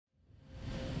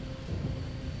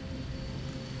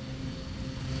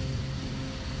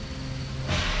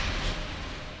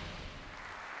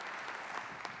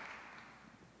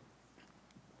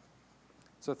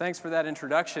So thanks for that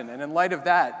introduction. And in light of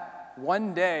that,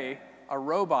 one day a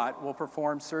robot will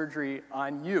perform surgery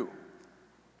on you.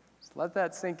 So let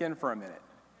that sink in for a minute.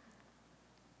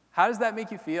 How does that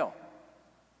make you feel?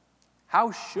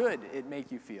 How should it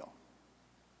make you feel?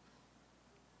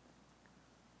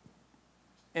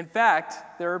 In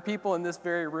fact, there are people in this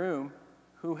very room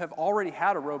who have already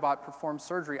had a robot perform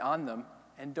surgery on them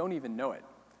and don't even know it.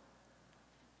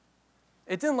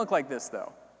 It didn't look like this,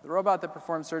 though. The robot that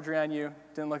performed surgery on you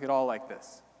didn't look at all like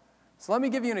this. So let me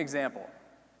give you an example.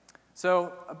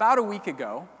 So about a week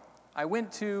ago, I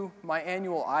went to my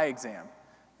annual eye exam.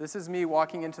 This is me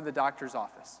walking into the doctor's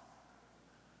office.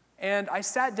 And I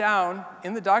sat down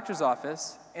in the doctor's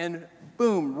office, and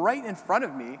boom, right in front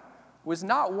of me was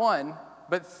not one,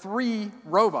 but 3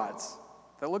 robots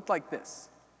that looked like this.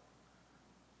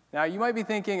 Now, you might be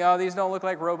thinking, oh, these don't look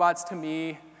like robots to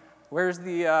me. Where's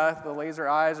the laser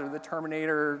eyes or the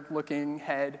Terminator-looking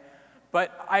head?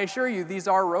 But I assure you, these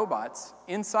are robots.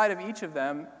 Inside of each of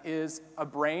them is a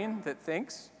brain that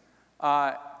thinks,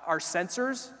 are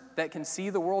sensors that can see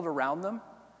the world around them,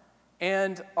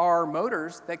 and are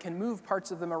motors that can move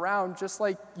parts of them around just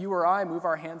like you or I move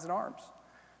our hands and arms.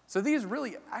 So these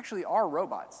really actually are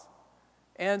robots.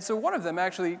 And so one of them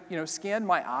actually scanned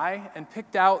my eye and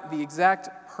picked out the exact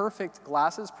perfect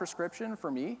glasses prescription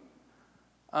for me.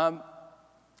 And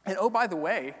oh, by the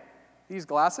way, these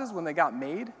glasses, when they got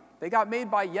made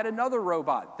by yet another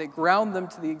robot that ground them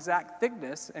to the exact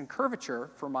thickness and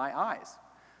curvature for my eyes.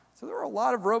 So there are a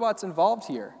lot of robots involved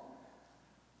here.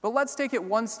 But let's take it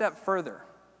one step further.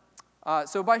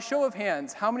 So by show of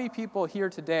hands, how many people here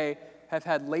today have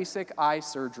had LASIK eye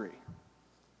surgery?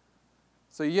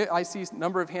 So I see a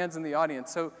number of hands in the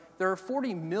audience. So there are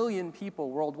 40 million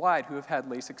people worldwide who have had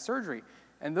LASIK surgery.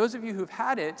 And those of you who've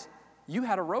had it, you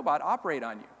had a robot operate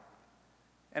on you.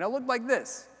 And it looked like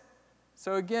this.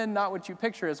 So again, not what you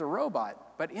picture as a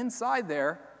robot, but inside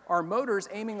there are motors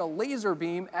aiming a laser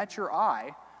beam at your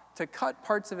eye to cut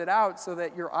parts of it out so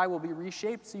that your eye will be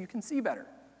reshaped so you can see better.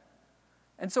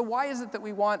 And so why is it that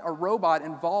we want a robot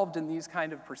involved in these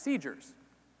kind of procedures?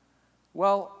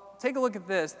 Well, take a look at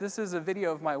this. This is a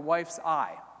video of my wife's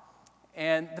eye.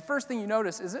 And the first thing you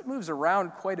notice is it moves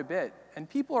around quite a bit. And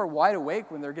people are wide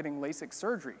awake when they're getting LASIK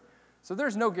surgery. So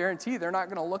there's no guarantee they're not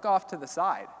going to look off to the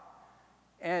side.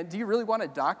 And do you really want a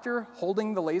doctor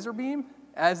holding the laser beam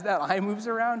as that eye moves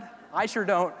around? I sure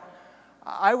don't.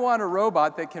 I want a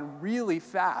robot that can really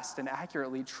fast and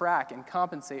accurately track and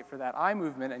compensate for that eye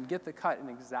movement and get the cut in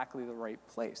exactly the right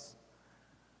place.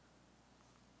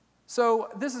 So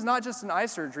this is not just in eye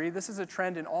surgery, this is a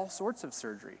trend in all sorts of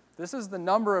surgery. This is the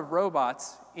number of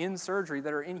robots in surgery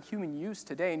that are in human use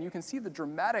today, and you can see the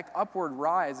dramatic upward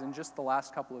rise in just the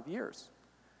last couple of years.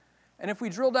 And if we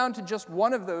drill down to just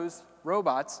one of those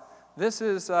robots, this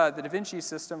is the Da Vinci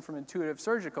system from Intuitive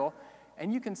Surgical,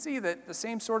 and you can see that the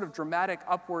same sort of dramatic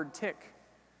upward tick.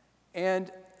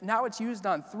 And now it's used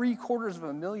on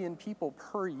 750,000 people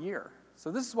per year.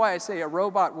 So this is why I say a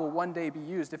robot will one day be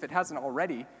used, if it hasn't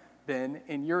already been,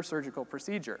 in your surgical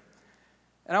procedure.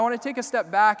 And I want to take a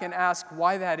step back and ask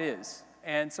why that is.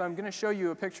 And so I'm going to show you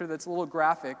a picture that's a little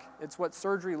graphic. It's what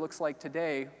surgery looks like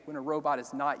today when a robot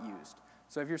is not used.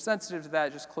 So if you're sensitive to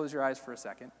that, just close your eyes for a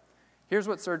second. Here's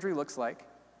what surgery looks like.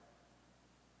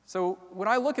 So when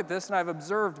I look at this, and I've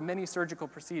observed many surgical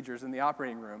procedures in the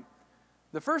operating room,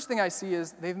 the first thing I see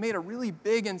is they've made a really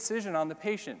big incision on the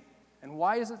patient. And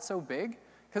why is it so big?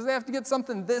 Because they have to get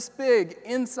something this big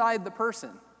inside the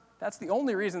person. That's the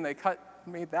only reason they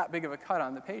made that big of a cut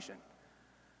on the patient.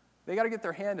 They got to get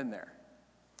their hand in there.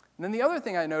 And then the other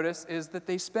thing I notice is that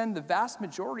they spend the vast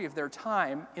majority of their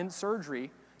time in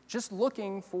surgery just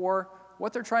looking for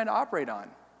what they're trying to operate on.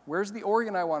 Where's the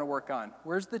organ I want to work on?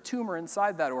 Where's the tumor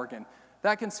inside that organ?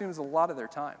 That consumes a lot of their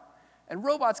time. And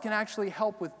robots can actually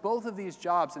help with both of these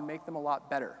jobs and make them a lot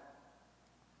better.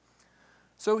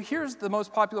 So here's the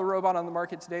most popular robot on the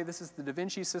market today. This is the Da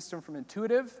Vinci system from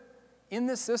Intuitive. In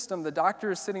this system, the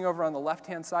doctor is sitting over on the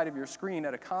left-hand side of your screen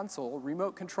at a console,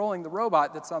 remote controlling the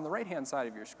robot that's on the right-hand side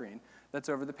of your screen that's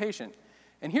over the patient.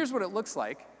 And here's what it looks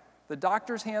like. The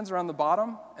doctor's hands are on the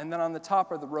bottom, and then on the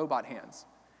top are the robot hands.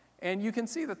 And you can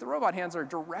see that the robot hands are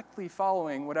directly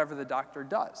following whatever the doctor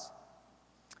does.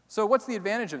 So what's the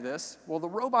advantage of this? Well, the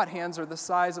robot hands are the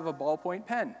size of a ballpoint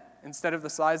pen instead of the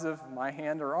size of my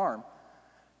hand or arm.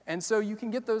 And so you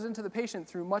can get those into the patient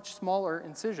through much smaller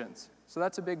incisions. So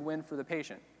that's a big win for the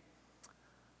patient.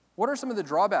 What are some of the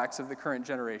drawbacks of the current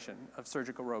generation of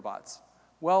surgical robots?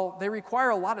 Well, they require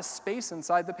a lot of space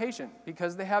inside the patient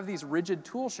because they have these rigid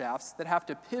tool shafts that have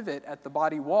to pivot at the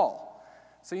body wall.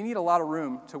 So you need a lot of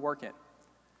room to work in.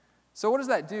 So what does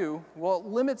that do? Well, it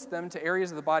limits them to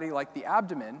areas of the body like the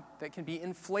abdomen that can be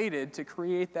inflated to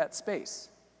create that space.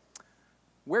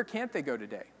 Where can't they go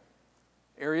today?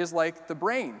 Areas like the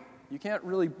brain. You can't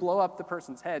really blow up the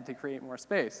person's head to create more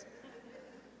space.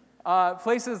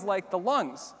 Places like the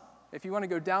lungs. If you want to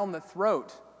go down the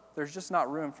throat, there's just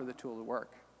not room for the tool to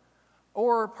work.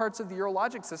 Or parts of the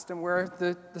urologic system where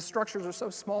the structures are so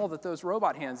small that those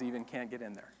robot hands even can't get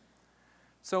in there.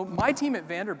 So my team at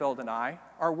Vanderbilt and I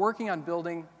are working on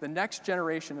building the next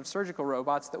generation of surgical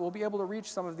robots that will be able to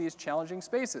reach some of these challenging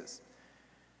spaces.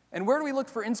 And where do we look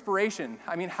for inspiration?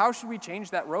 I mean, how should we change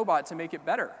that robot to make it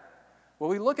better? Well,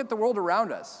 we look at the world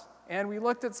around us, and we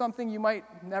looked at something you might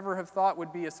never have thought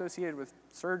would be associated with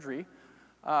surgery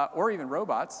or even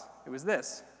robots. It was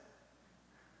this.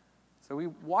 So we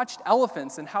watched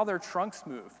elephants and how their trunks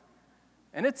move.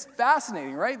 And it's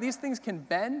fascinating, right? These things can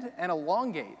bend and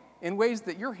elongate in ways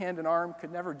that your hand and arm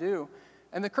could never do,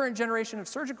 and the current generation of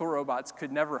surgical robots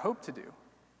could never hope to do.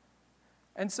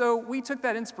 And so we took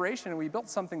that inspiration and we built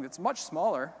something that's much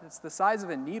smaller. It's the size of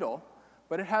a needle,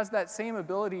 but it has that same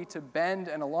ability to bend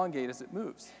and elongate as it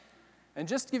moves. And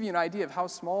just to give you an idea of how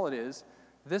small it is,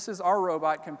 this is our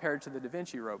robot compared to the Da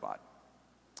Vinci robot.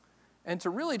 And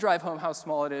to really drive home how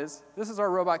small it is, this is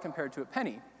our robot compared to a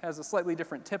penny. It has a slightly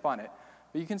different tip on it.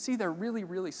 But you can see they're really,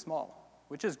 really small,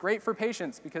 which is great for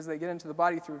patients because they get into the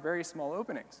body through very small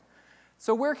openings.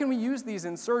 So where can we use these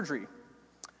in surgery?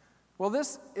 Well,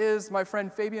 this is my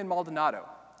friend Fabian Maldonado.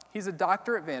 He's a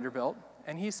doctor at Vanderbilt,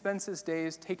 and he spends his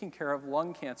days taking care of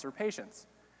lung cancer patients.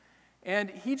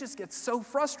 And he just gets so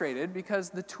frustrated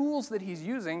because the tools that he's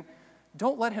using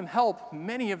don't let him help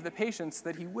many of the patients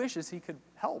that he wishes he could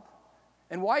help.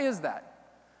 And why is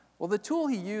that? Well, the tool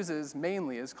he uses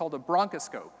mainly is called a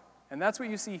bronchoscope, and that's what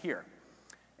you see here.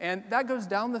 And that goes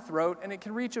down the throat, and it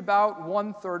can reach about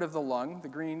 1/3 of the lung, the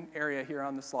green area here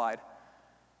on the slide.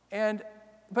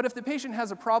 But if the patient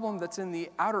has a problem that's in the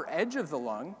outer edge of the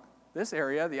lung, this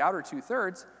area, the outer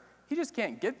 2/3, he just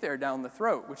can't get there down the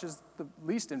throat, which is the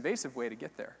least invasive way to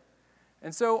get there.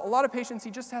 And so a lot of patients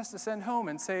he just has to send home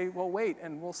and say, well, wait,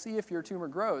 and we'll see if your tumor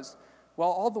grows.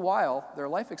 While all the while, their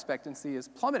life expectancy is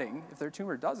plummeting if their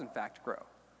tumor does in fact grow.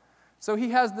 So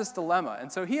he has this dilemma,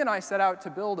 and so he and I set out to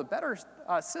build a better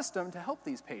system to help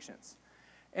these patients.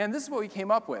 And this is what we came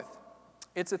up with.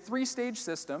 It's a 3-stage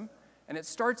system, and it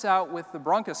starts out with the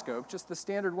bronchoscope, just the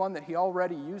standard one that he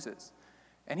already uses.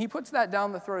 And he puts that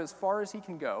down the throat as far as he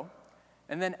can go,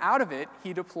 and then out of it,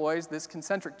 he deploys this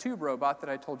concentric tube robot that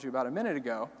I told you about a minute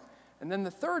ago. And then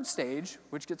the 3rd stage,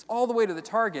 which gets all the way to the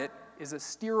target, is a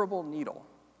steerable needle.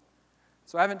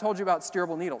 So I haven't told you about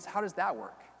steerable needles. How does that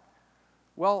work?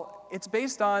 Well, it's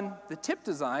based on the tip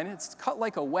design. It's cut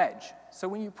like a wedge. So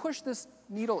when you push this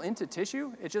needle into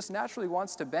tissue, it just naturally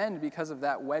wants to bend because of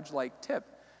that wedge-like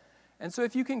tip. And so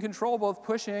if you can control both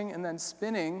pushing and then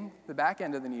spinning the back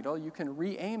end of the needle, you can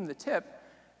re-aim the tip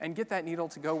and get that needle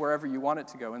to go wherever you want it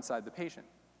to go inside the patient.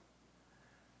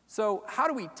 So how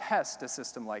do we test a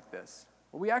system like this?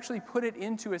 Well, we actually put it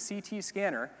into a CT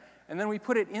scanner, and then we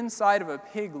put it inside of a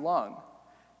pig lung.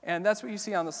 And that's what you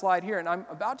see on the slide here. And I'm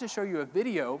about to show you a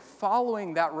video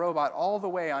following that robot all the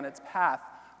way on its path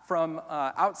from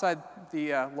outside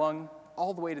the lung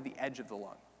all the way to the edge of the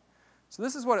lung. So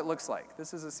this is what it looks like.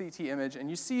 This is a CT image. And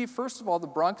you see, first of all, the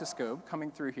bronchoscope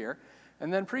coming through here.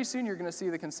 And then pretty soon you're going to see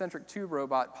the concentric tube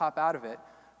robot pop out of it,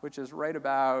 which is right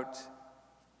about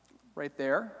right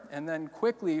there, and then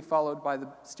quickly followed by the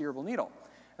steerable needle.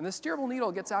 And the steerable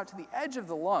needle gets out to the edge of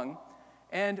the lung,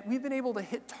 and we've been able to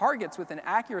hit targets with an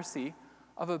accuracy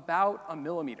of about 1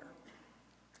 millimeter.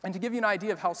 And to give you an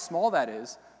idea of how small that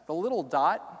is, the little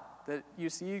dot that you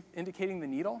see indicating the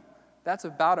needle, that's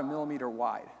about 1 millimeter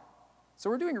wide. So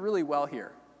we're doing really well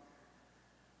here.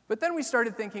 But then we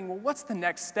started thinking, well, what's the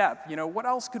next step? You know, what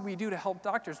else could we do to help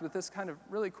doctors with this kind of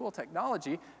really cool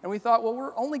technology? And we thought, well,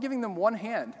 we're only giving them 1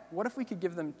 hand. What if we could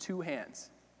give them 2 hands?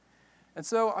 And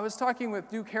so I was talking with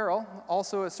Duke Harrell,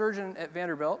 also a surgeon at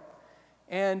Vanderbilt,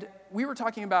 and we were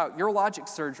talking about urologic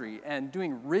surgery and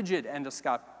doing rigid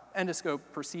endoscope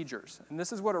procedures. And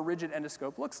this is what a rigid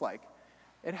endoscope looks like.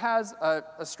 It has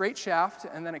a straight shaft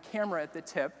and then a camera at the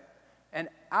tip. And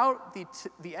out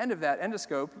the end of that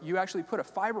endoscope, you actually put a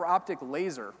fiber optic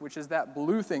laser, which is that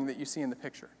blue thing that you see in the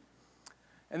picture.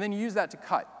 And then you use that to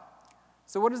cut.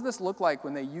 So what does this look like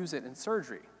when they use it in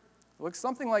surgery? It looks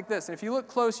something like this. And if you look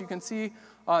close, you can see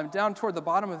down toward the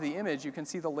bottom of the image, you can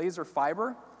see the laser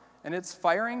fiber, and it's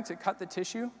firing to cut the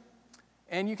tissue.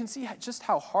 And you can see just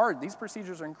how hard these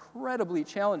procedures are incredibly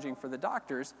challenging for the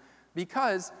doctors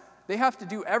because they have to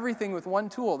do everything with one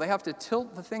tool. They have to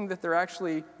tilt the thing that they're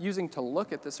actually using to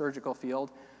look at the surgical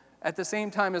field at the same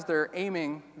time as they're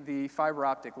aiming the fiber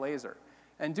optic laser.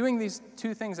 And doing these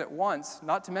two things at once,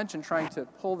 not to mention trying to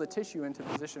pull the tissue into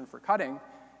position for cutting,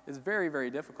 is very,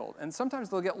 very difficult. And sometimes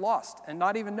they'll get lost and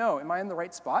not even know, am I in the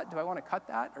right spot? Do I want to cut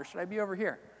that, or should I be over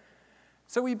here?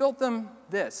 So we built them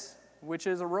this, which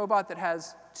is a robot that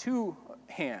has two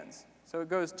hands. So it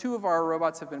goes, two of our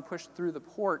robots have been pushed through the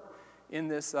port in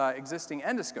this existing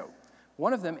endoscope.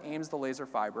 One of them aims the laser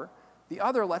fiber. The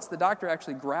other lets the doctor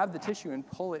actually grab the tissue and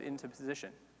pull it into position.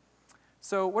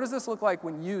 So what does this look like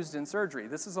when used in surgery?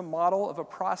 This is a model of a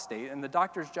prostate, and the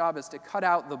doctor's job is to cut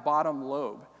out the bottom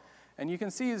lobe. And you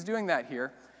can see he's doing that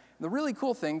here. The really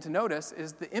cool thing to notice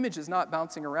is the image is not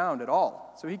bouncing around at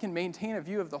all. So he can maintain a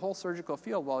view of the whole surgical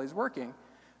field while he's working.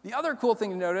 The other cool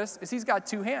thing to notice is he's got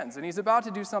two hands, and he's about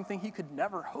to do something he could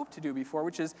never hope to do before,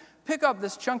 which is pick up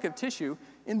this chunk of tissue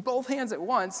in both hands at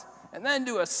once, and then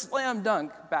do a slam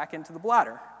dunk back into the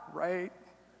bladder, right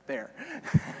there.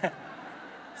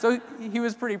 So he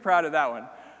was pretty proud of that one.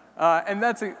 And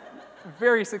that's a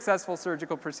very successful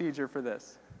surgical procedure for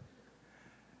this.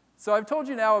 So I've told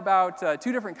you now about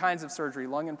two different kinds of surgery,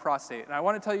 lung and prostate, and I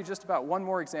want to tell you just about one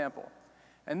more example.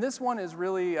 And this one is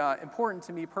really important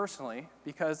to me personally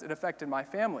because it affected my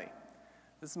family.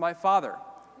 This is my father,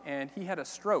 and he had a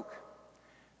stroke.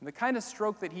 And the kind of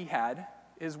stroke that he had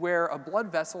is where a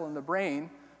blood vessel in the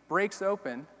brain breaks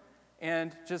open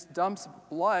and just dumps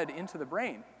blood into the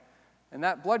brain. And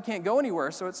that blood can't go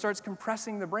anywhere, so it starts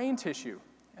compressing the brain tissue,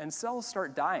 and cells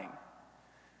start dying.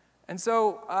 And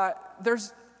so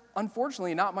there's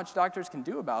unfortunately not much doctors can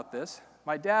do about this.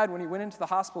 My dad, when he went into the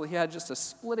hospital, he had just a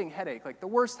splitting headache, like the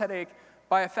worst headache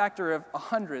by a factor of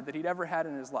 100 that he'd ever had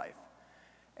in his life.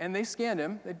 And they scanned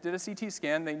him, they did a CT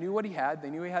scan, they knew what he had, they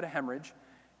knew he had a hemorrhage,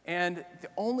 and the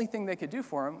only thing they could do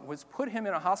for him was put him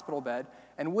in a hospital bed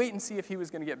and wait and see if he was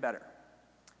going to get better.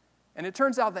 And it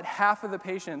turns out that half of the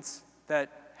patients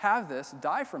that have this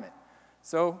die from it.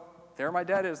 So there my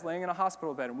dad is laying in a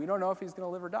hospital bed, and we don't know if he's going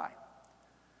to live or die.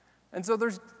 And so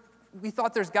we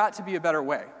thought there's got to be a better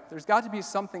way. There's got to be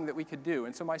something that we could do.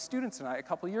 And so my students and I, a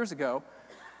couple years ago,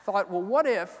 thought, well, what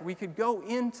if we could go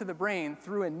into the brain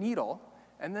through a needle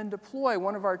and then deploy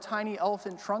one of our tiny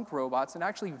elephant trunk robots and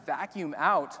actually vacuum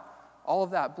out all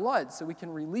of that blood so we can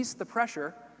release the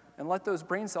pressure and let those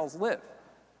brain cells live.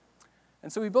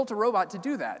 And so we built a robot to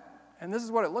do that. And this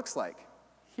is what it looks like.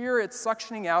 Here it's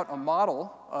suctioning out a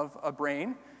model of a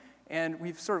brain, and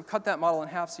we've sort of cut that model in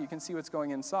half so you can see what's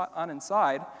going on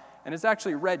inside. And it's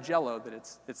actually red jello that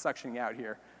it's suctioning out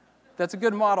here. That's a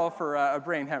good model for a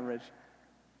brain hemorrhage.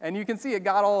 And you can see it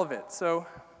got all of it. So,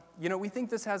 we think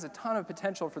this has a ton of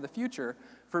potential for the future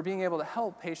for being able to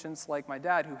help patients like my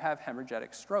dad who have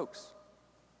hemorrhagic strokes.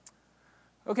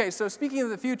 Okay, so speaking of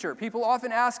the future, people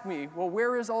often ask me, well,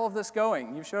 where is all of this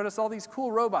going? You showed us all these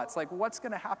cool robots. Like, what's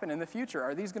going to happen in the future?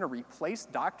 Are these going to replace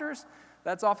doctors?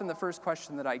 That's often the first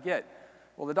question that I get.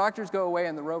 Well, the doctors go away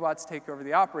and the robots take over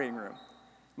the operating room.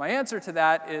 My answer to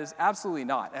that is absolutely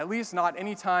not, at least not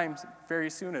anytime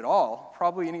very soon at all,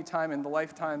 probably any time in the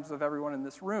lifetimes of everyone in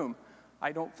this room.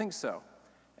 I don't think so.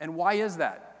 And why is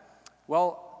that?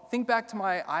 Well, think back to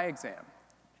my eye exam.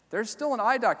 There's still an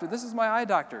eye doctor. This is my eye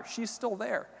doctor. She's still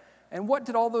there. And what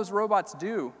did all those robots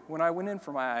do when I went in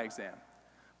for my eye exam?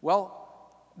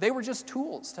 Well, they were just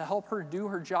tools to help her do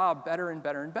her job better and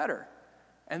better and better.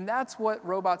 And that's what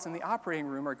robots in the operating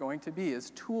room are going to be,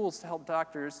 is tools to help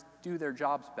doctors do their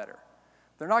jobs better.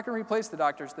 They're not going to replace the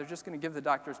doctors. They're just going to give the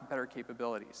doctors better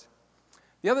capabilities.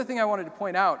 The other thing I wanted to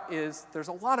point out is there's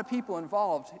a lot of people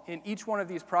involved in each one of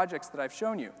these projects that I've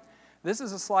shown you. This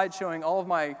is a slide showing all of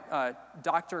my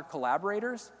doctor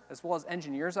collaborators, as well as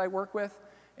engineers I work with,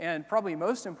 and probably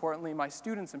most importantly, my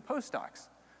students and postdocs,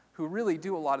 who really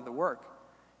do a lot of the work.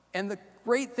 And the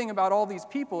great thing about all these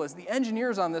people is the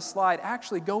engineers on this slide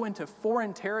actually go into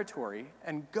foreign territory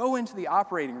and go into the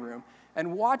operating room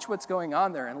and watch what's going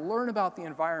on there and learn about the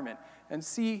environment and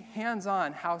see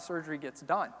hands-on how surgery gets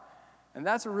done. And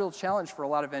that's a real challenge for a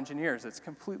lot of engineers. It's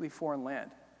completely foreign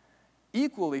land.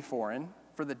 Equally foreign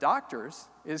for the doctors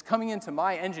is coming into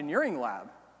my engineering lab,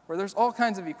 where there's all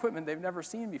kinds of equipment they've never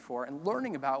seen before and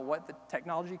learning about what the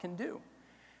technology can do.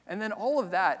 And then all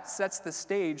of that sets the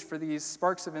stage for these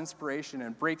sparks of inspiration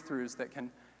and breakthroughs that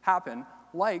can happen,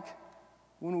 like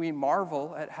when we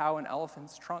marvel at how an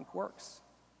elephant's trunk works.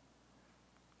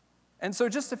 And so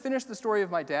just to finish the story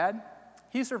of my dad,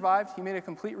 he survived. He made a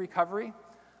complete recovery.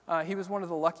 He was one of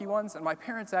the lucky ones, and my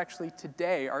parents actually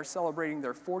today are celebrating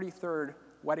their 43rd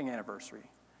wedding anniversary.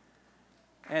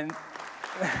 And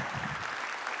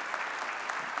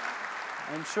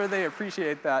I'm sure they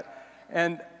appreciate that.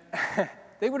 And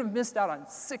they would have missed out on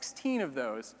 16 of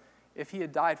those if he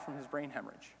had died from his brain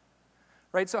hemorrhage.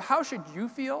 right? So how should you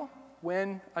feel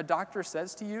when a doctor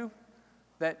says to you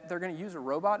that they're going to use a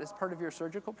robot as part of your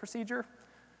surgical procedure?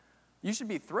 You should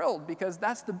be thrilled because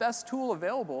that's the best tool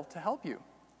available to help you.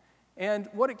 And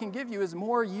what it can give you is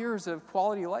more years of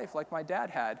quality life like my dad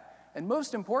had, and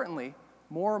most importantly,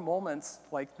 more moments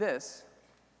like this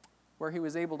where he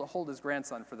was able to hold his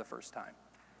grandson for the first time.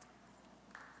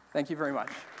 Thank you very much.